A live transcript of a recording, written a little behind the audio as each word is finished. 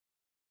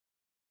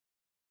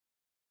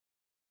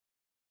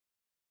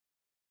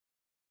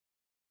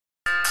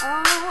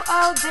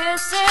oh,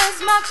 this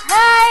is my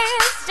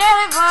place,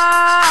 Daily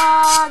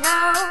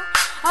Vargo.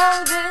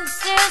 Oh,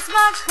 this is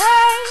my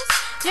place,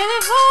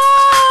 Daily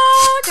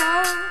Vargo.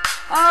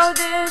 Oh,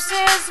 this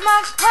is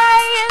my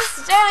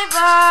place, Daily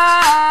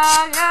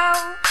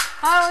Vargo.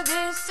 Oh,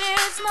 this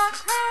is my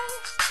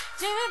place,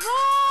 Daily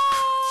Vargo.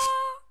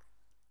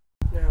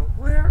 Now,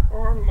 where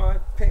are my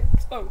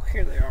pants? Oh,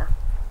 here they are.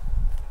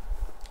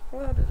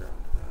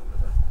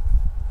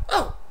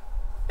 Oh,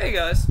 hey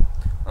guys.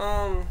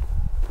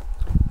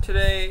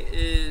 Today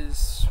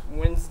is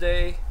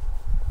Wednesday,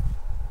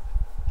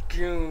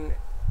 June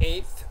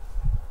 8th,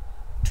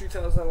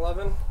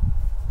 2011,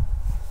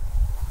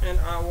 and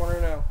I want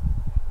to know,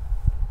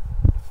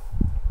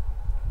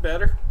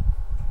 better?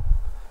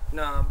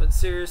 Nah, but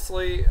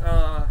seriously,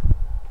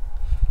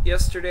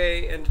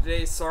 yesterday and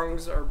today's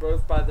songs are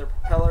both by the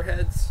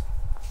Propellerheads.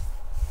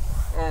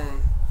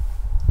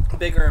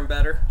 Bigger and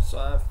Better, so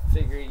I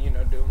figured,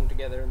 do them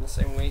together in the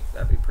same week.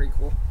 That'd be pretty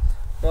cool.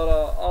 But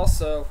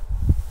also,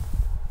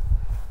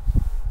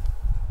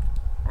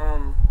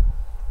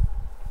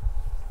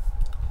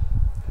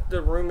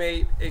 the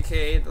roommate,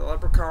 aka the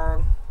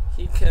Leprechaun,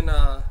 he can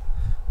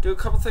do a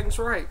couple things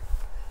right,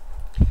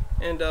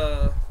 and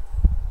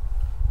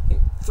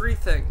three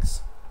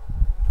things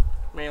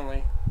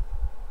mainly.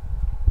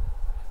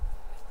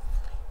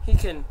 He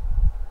can.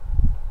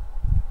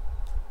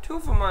 Two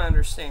of them I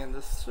understand.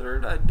 The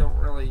third I don't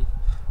really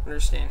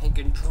understand. He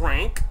can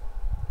drink.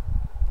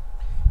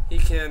 He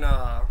can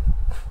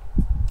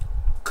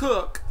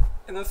cook.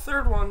 And the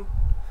third one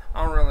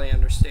I don't really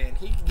understand.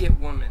 He can get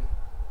women.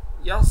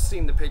 Y'all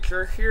seen the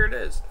picture. Here it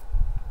is.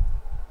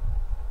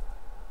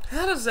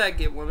 How does that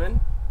get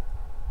women?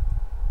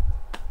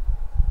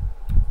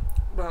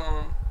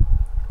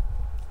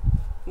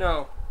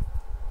 No.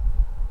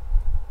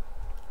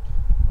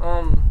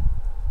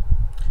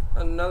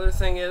 Another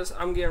thing is,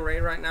 I'm getting ready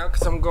right now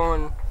because I'm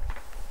going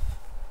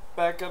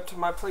back up to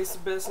my place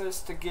of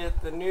business to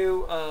get the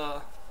new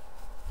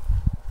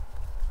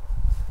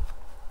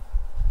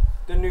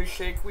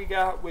shake we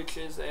got, which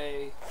is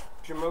a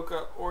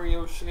Jamocha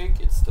Oreo shake.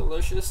 It's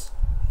delicious.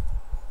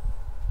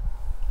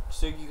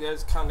 So you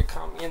guys kind of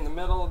caught me in the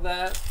middle of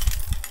that.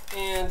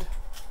 And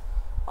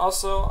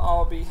also,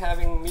 I'll be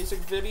having music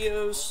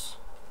videos.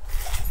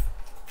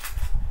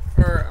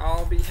 Or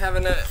I'll be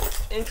having an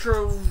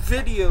intro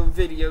video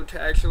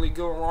to actually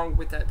go along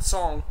with that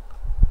song.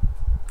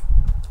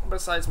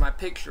 Besides my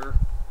picture.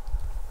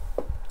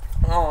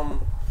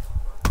 I'll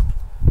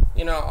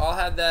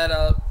have that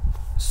up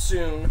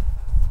soon.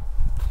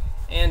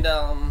 And,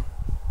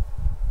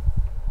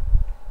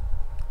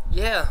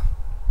 yeah.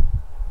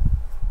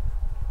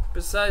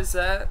 Besides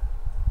that,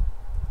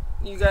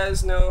 you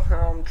guys know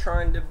how I'm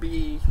trying to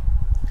be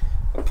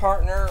a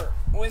partner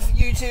with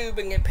YouTube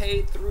and get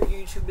paid through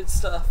YouTube and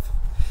stuff.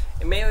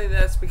 And mainly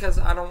that's because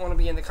I don't want to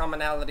be in the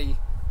commonality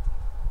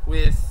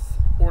with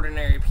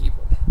ordinary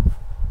people.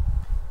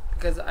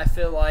 Because I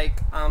feel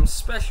like I'm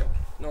special.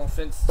 No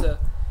offense to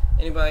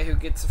anybody who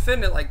gets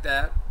offended like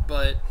that,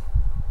 but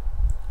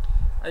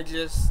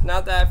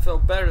not that I feel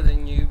better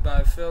than you, but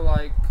I feel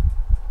like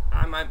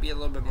I might be a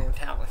little bit more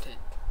talented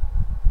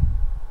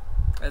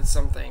at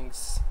some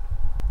things.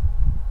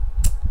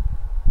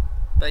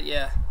 But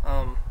yeah,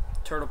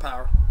 turtle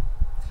power.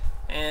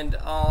 And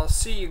I'll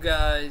see you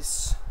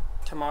guys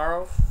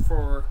tomorrow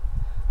for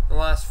the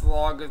last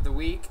vlog of the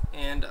week.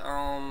 And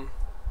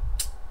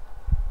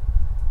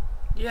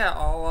yeah,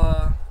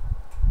 I'll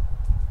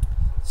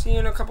see you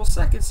in a couple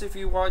seconds if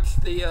you watch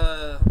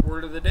the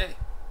word of the day.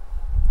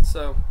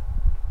 So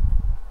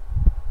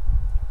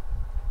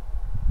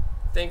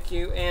thank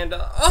you. And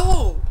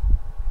oh,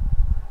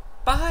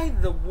 by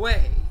the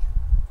way,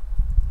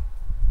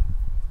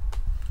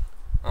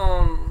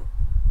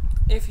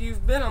 if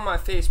you've been on my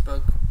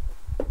Facebook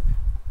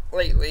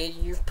lately,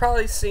 you've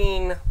probably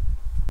seen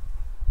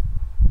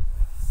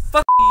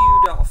Fuck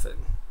You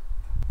Dolphin,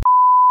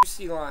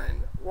 Sea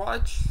Lion.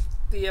 Watch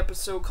the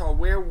episode called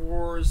Were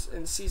Wars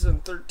in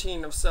season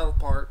 13 of South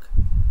Park,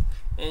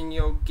 and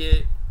you'll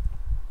get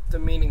the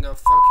meaning of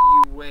fuck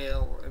you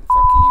whale and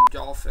fuck you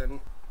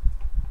dolphin.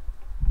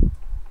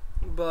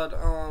 But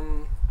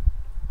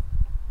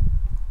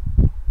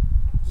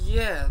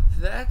yeah,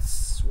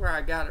 that's where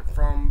I got it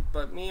from.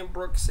 But me and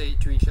Brooke say it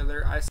to each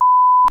other. I say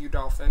you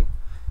dolphin,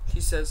 she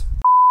says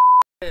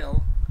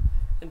whale,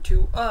 and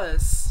to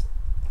us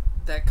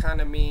that kind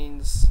of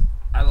means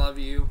I love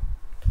you,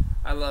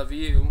 I love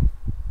you.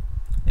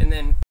 And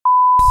then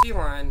sea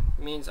lion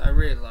means I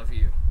really love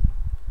you.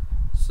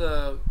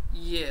 So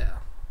yeah,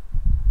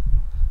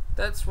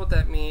 that's what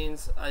that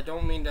means. I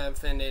don't mean to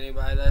offend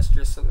anybody. That's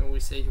just something we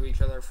say to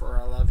each other for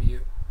I love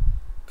you,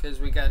 because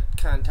we got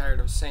kind of tired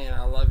of saying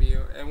I love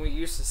you, and we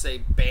used to say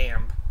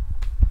BAMB,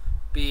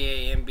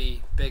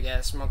 B-A-M-B, big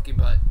ass monkey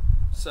butt.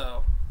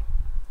 So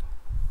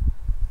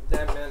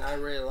that meant I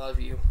really love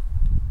you.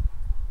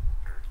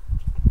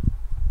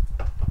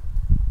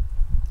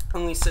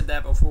 And we said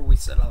that before we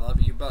said I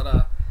love you.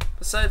 But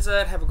besides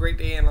that, have a great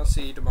day, and I'll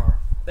see you tomorrow.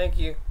 Thank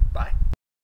you. Bye.